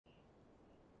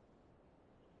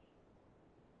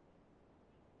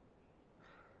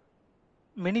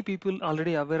Many people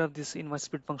already aware of this invoice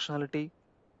split functionality,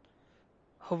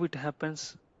 how it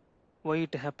happens, why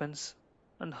it happens,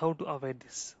 and how to avoid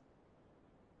this.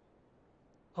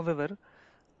 However,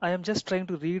 I am just trying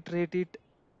to reiterate it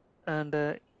and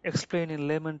explain in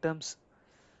layman terms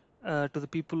to the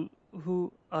people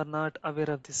who are not aware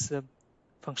of this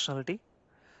functionality.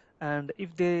 And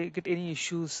if they get any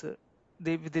issues,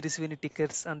 if they receive any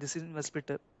tickets on this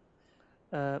investigator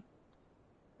uh,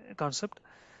 concept,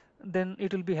 then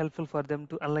it will be helpful for them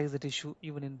to analyze that issue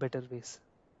even in better ways.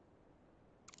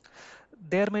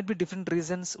 There might be different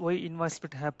reasons why invoice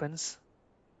split happens.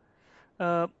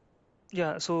 Uh,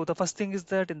 yeah, so the first thing is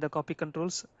that in the copy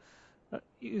controls,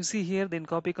 you see here in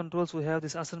copy controls we have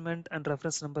this assignment and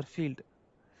reference number field.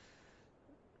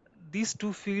 These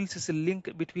two fields is a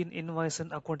link between invoice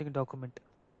and accounting document.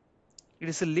 It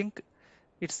is a link.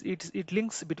 It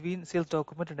links between sales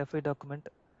document and FI document.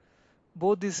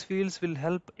 Both these fields will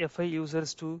help FI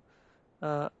users to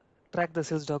uh, track the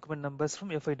sales document numbers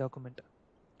from FI document.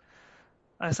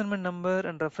 Assignment number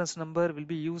and reference number will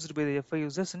be used by the FI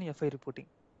users in FI reporting.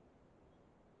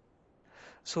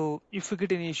 So if we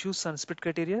get any issues on split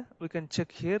criteria, we can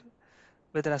check here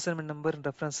whether assignment number and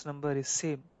reference number is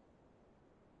same.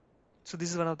 So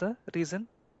this is one of the reason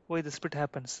why the split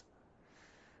happens.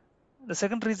 The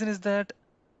second reason is that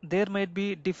there might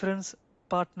be difference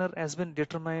partner has been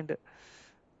determined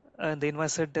in the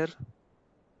invoice header.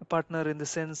 A partner in the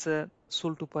sense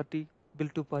sold to party, bill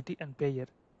to party, and payer.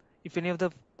 If any of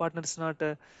the partner is not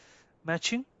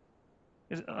matching,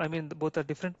 I mean both are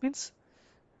different means,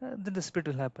 then the split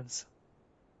will happens.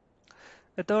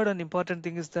 The third and important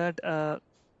thing is that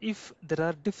if there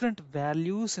are different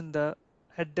values in the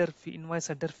invoice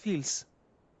header fields,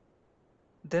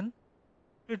 then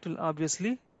it will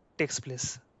obviously takes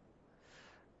place.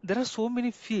 There are so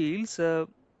many fields. So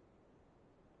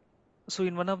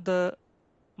in one of the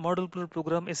model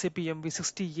program SAP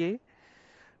MV60A,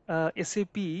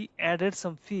 SAP added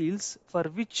some fields for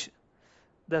which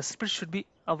the split should be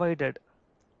avoided.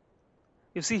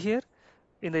 You see here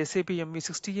in the SAP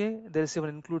MV60A, there is an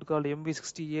include called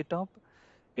MV60A top.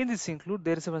 In this include,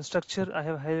 there is one structure I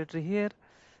have highlighted here,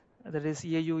 that is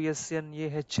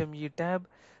AUSN tab.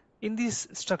 In this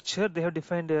structure, they have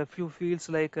defined a few fields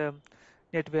like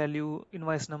net value,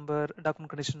 invoice number, document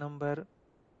condition number,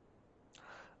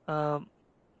 um,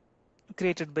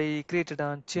 changed by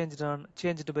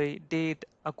date,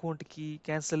 account key,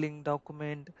 cancelling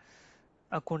document,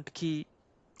 account key,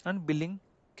 and billing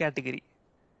category.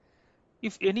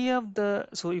 If any of the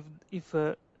if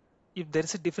there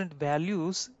is a different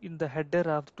values in the header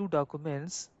of two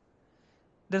documents,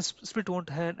 then split won't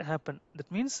happen.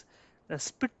 That means the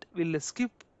split will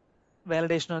skip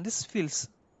validation on these fields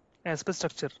as per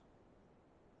structure.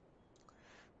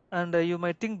 And you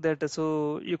might think that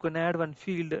so you can add one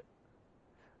field,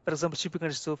 for example shipping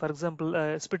condition. So for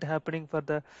example split happening for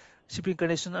the shipping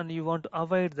condition and you want to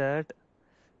avoid that,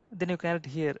 then you can add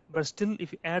here. But still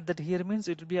if you add that here means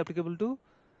it will be applicable to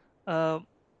uh,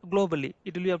 globally,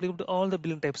 it will be applicable to all the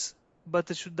billing types, but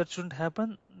that shouldn't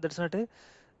happen. That's not a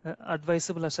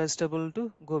advisable or suggestible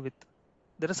to go with.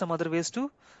 There are some other ways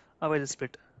to avoid the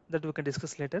split that we can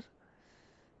discuss later.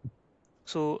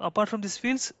 So apart from these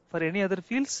fields, for any other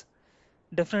fields,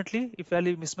 definitely if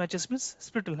value mismatches means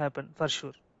split will happen for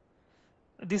sure.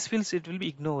 These fields it will be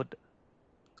ignored.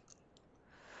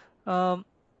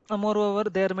 Moreover,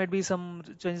 there might be some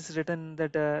changes written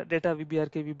that data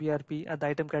VBRK, VBRP at the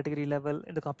item category level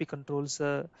in the copy controls.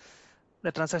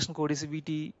 The transaction code is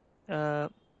VT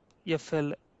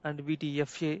FL and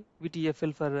VTFA.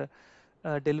 VTFL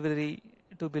for delivery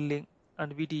to billing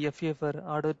and VTFA for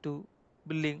order to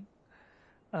billing.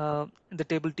 In the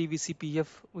table TVCPF,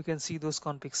 we can see those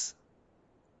configs.